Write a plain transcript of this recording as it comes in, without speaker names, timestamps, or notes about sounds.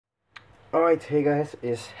Alright, hey guys,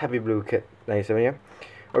 it's Happy Blue Kid 97 here.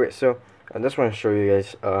 Okay, so I just want to show you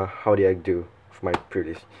guys how did I do for my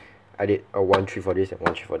pre-list. I did a 1-3 for this and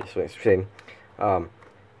 1-3 for this, so it's the same.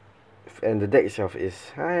 And the deck itself is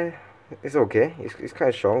it's okay. It's kind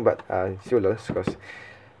of strong, but still lost because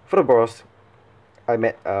for the Boros, I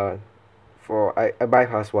met I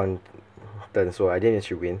bypassed one turn, so I didn't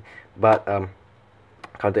actually win, but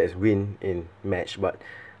counted as win in match, but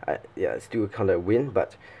yeah, still counted win,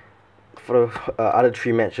 but for the other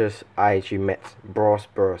 3 matches, I actually met Boros.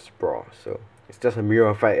 So it's just a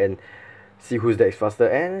mirror fight and see whose deck is faster,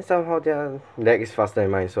 and somehow their deck is faster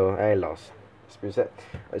than mine, so I lost. It's pretty sad.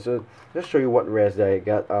 So just show you what rares that I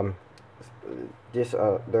got. This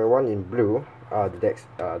the one in blue the decks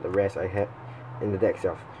the rares I had in the deck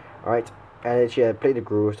itself. Alright, and actually I played the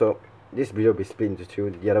Guru, so this video will be split into two.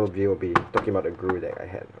 The other video will be talking about the Guru deck I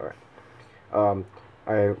had. Alright.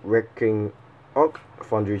 I Wrecking Orc,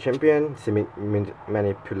 Foundry Champion, Simic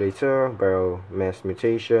Manipulator, Barrel Mass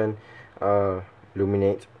Mutation,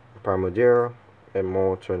 Luminate Primordial, and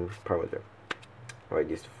Molten Primordial. Alright,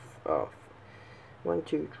 this 1,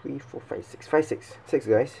 2, 3, 4, 5, 6, 6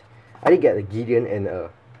 guys. I did get a Gideon and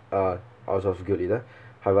a House of Guild Leader.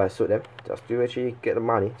 However, I sold them just to actually get the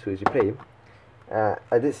money to actually play him.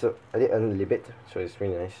 I did earn a little bit, so it's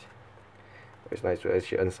really nice. It's nice to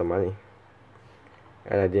actually earn some money.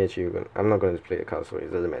 And I didn't actually. I'm not going to play the card, so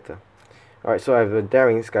it doesn't matter. Alright, so I have a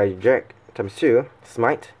Daring Skyjack ×2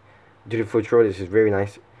 Smite. Dutiful Throw. This is very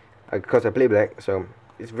nice because I play black, so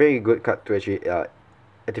it's very good card to actually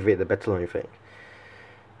activate the battle on effect.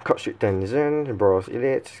 Cut Street Denizen, Boros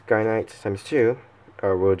Elite, Sky Knight ×2,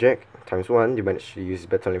 Wheeljack ×1. You manage to use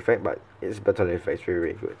battle effect, but its battle effect is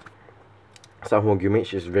very good. Sophomore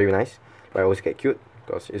Gimmick is very nice, but I always get cute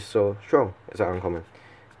because it's so strong. It's an uncommon,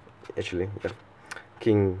 actually. Yeah.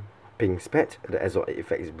 King Ping's Pet, the Exalt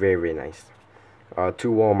effect is very nice.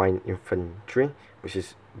 2 War Mine Infantry, which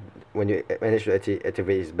is when you manage to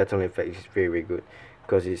activate his battle effect, is very good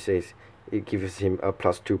because it says it gives him a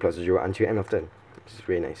 +2/+0 until end of turn, which is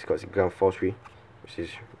very nice because it ground 4/3, which is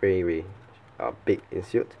very big in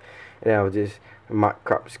shield. And then I have this Mark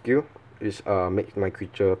Crab skill, which makes my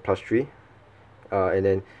creature +3, and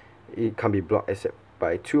then it can't be blocked except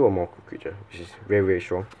by 2 or more creatures, which is very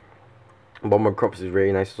strong. Bomber Crops is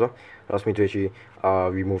very nice also. Allows me to actually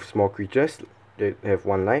remove small creatures that have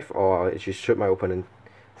 1 life, or actually shoot my opponent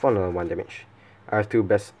for another 1 damage. I have 2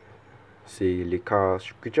 best Silica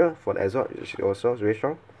creature for the Exalt, which is also very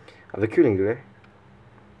strong. I have the Killing Glare,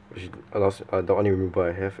 which allows the only removal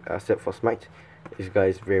I have except for Smite. This guy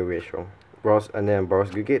is very strong. Boros, and then Boros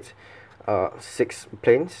Gigate, 6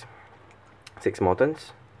 planes, 6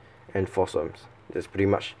 mountains, and 4 storms. That's pretty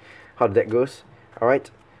much how the deck goes. Alright.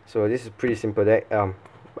 So this is a pretty simple deck.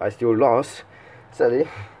 I still lost, sadly.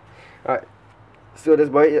 Alright, so that's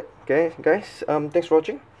about it. Okay, guys. Thanks for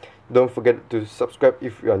watching. Don't forget to subscribe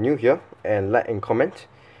if you are new here, and like and comment.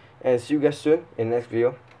 And see you guys soon in the next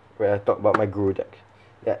video where I talk about my Guru deck.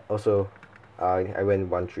 Yeah. Also, I went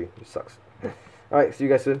 1-3. It sucks. Alright, see you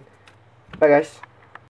guys soon. Bye, guys.